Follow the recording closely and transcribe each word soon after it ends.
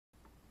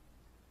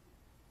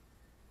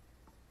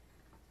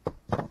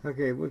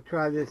Okay, we'll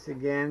try this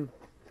again.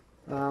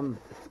 My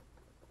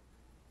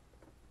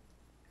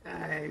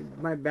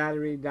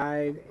battery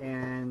died,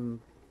 and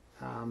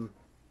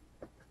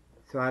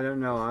so I don't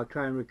know. I'll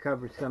try and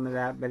recover some of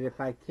that, but if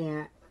I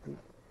can't,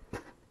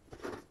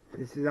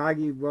 this is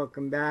Oggie.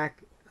 Welcome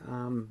back.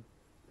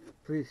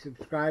 Please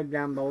subscribe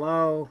down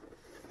below,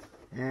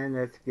 and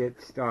let's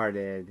get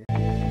started.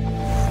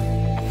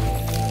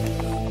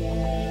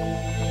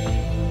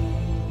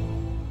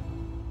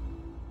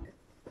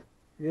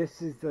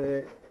 This is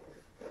the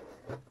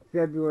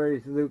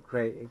February's Loot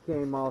Crate. It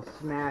came all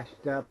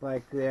smashed up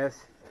like this.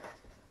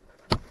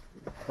 The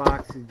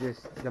box is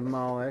just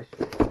demolished.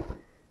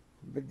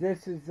 But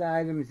this is the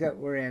items that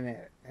were in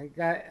it. I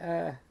got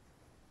a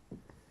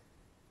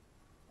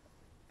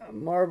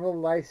Marvel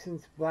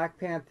licensed Black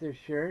Panther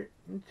shirt.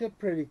 It's a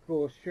pretty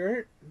cool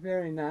shirt.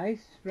 Very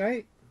nice,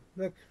 right?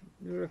 Looks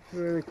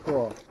really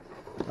cool.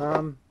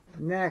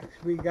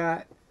 Next we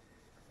got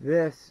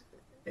this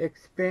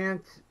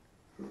Expanse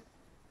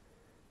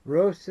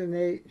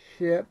Rocinate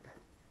ship.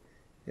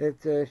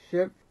 It's a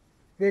ship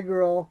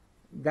figural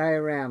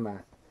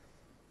diorama.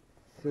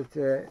 So it's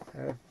a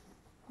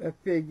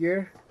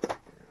figure.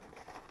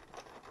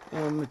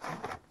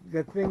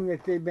 The thing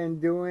that they've been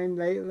doing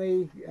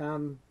lately,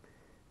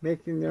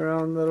 making their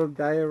own little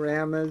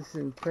dioramas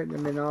and putting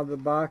them in all the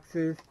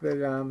boxes. But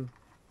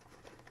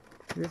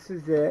this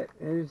is it.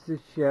 There's the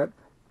ship.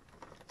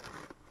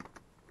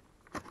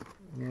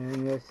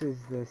 And this is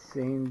the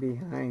scene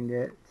behind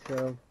it.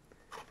 So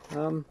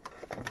I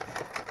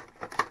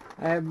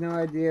have no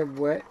idea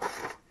what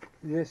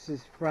this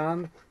is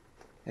from,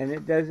 and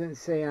it doesn't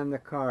say on the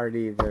card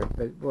either,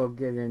 but we'll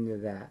get into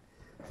that.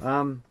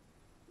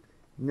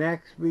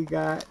 Next we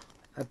got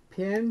a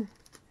pin,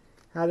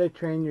 How to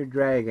Train Your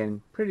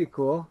Dragon. Pretty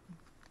cool.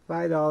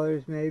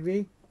 $5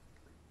 maybe.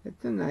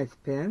 It's a nice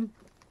pin.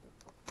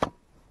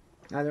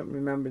 I don't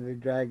remember the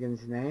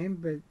dragon's name,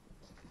 but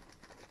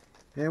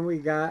then we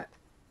got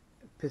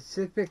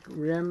Pacific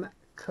Rim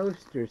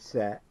coaster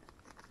set.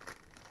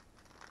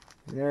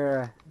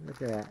 They're, look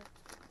at that.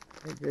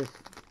 They're just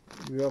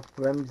real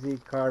flimsy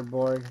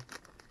cardboard,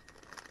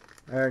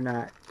 or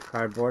not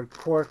cardboard,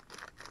 cork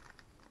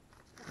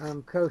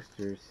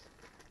coasters.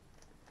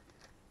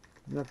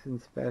 Nothing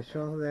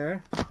special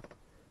there.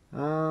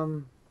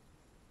 What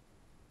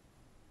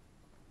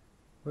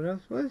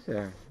else was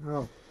there?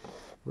 Oh,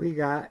 we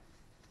got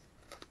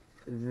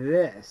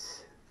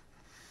this.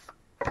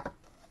 An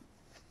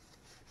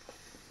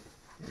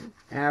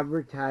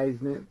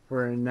advertisement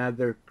for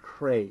another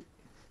crate.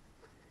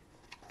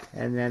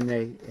 And then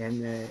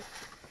in the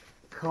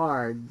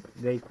card,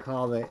 they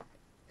call it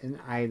an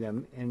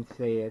item and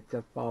say it's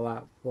a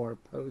Fallout 4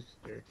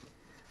 poster.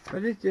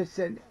 But it's just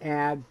an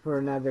ad for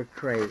another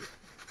crate.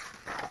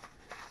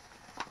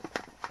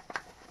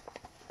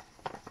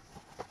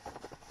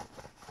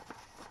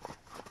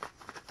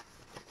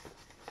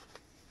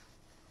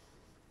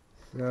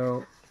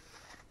 So,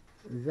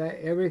 is that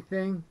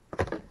everything?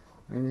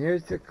 And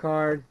here's the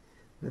card.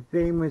 The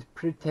theme was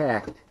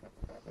Protect.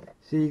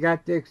 So you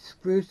got the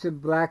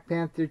exclusive Black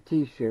Panther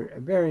t-shirt, a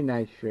very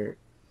nice shirt.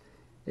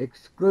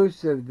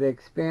 Exclusive, the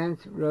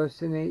Expanse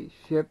Rocinate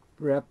ship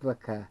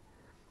replica.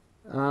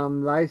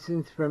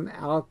 Licensed from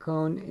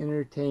Alcone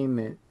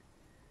Entertainment.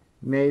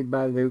 Made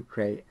by Loot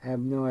Crate. I have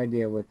no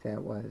idea what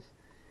that was.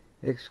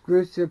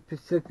 Exclusive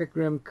Pacific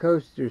Rim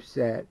coaster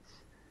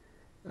sets.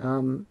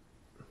 Come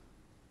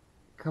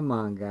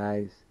on,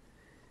 guys.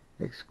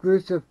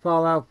 Exclusive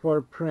Fallout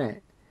 4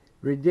 print.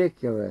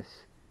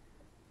 Ridiculous.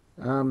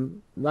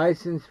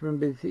 Licensed from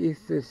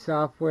Bethesda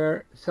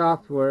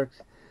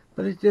Softworks,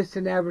 but it's just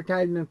an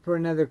advertisement for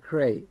another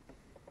crate.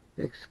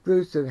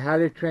 Exclusive How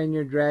to Train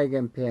Your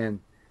Dragon pin.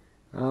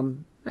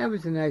 That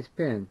was a nice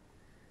pin.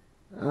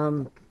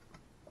 How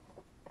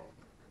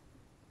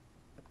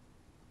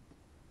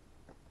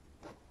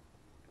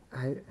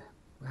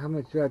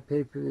much do I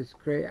pay for this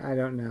crate? I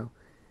don't know.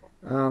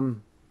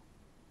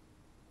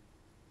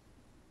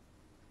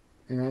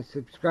 And I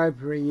subscribed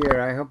for a year.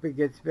 I hope it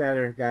gets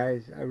better,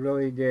 guys. I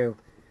really do.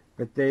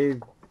 But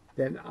they've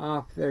been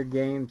off their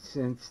game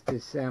since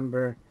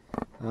December.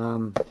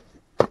 I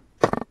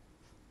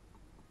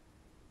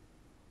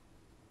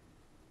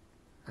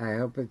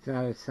hope it's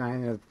not a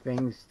sign of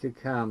things to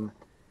come.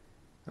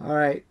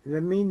 Alright,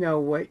 let me know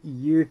what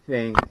you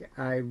think.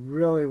 I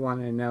really want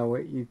to know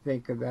what you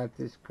think about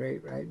this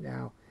crate right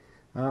now.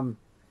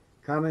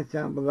 Comments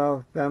down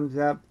below, thumbs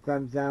up,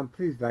 thumbs down.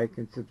 Please like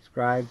and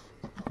subscribe.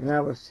 And I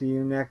will see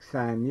you next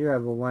time. You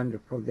have a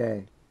wonderful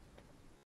day.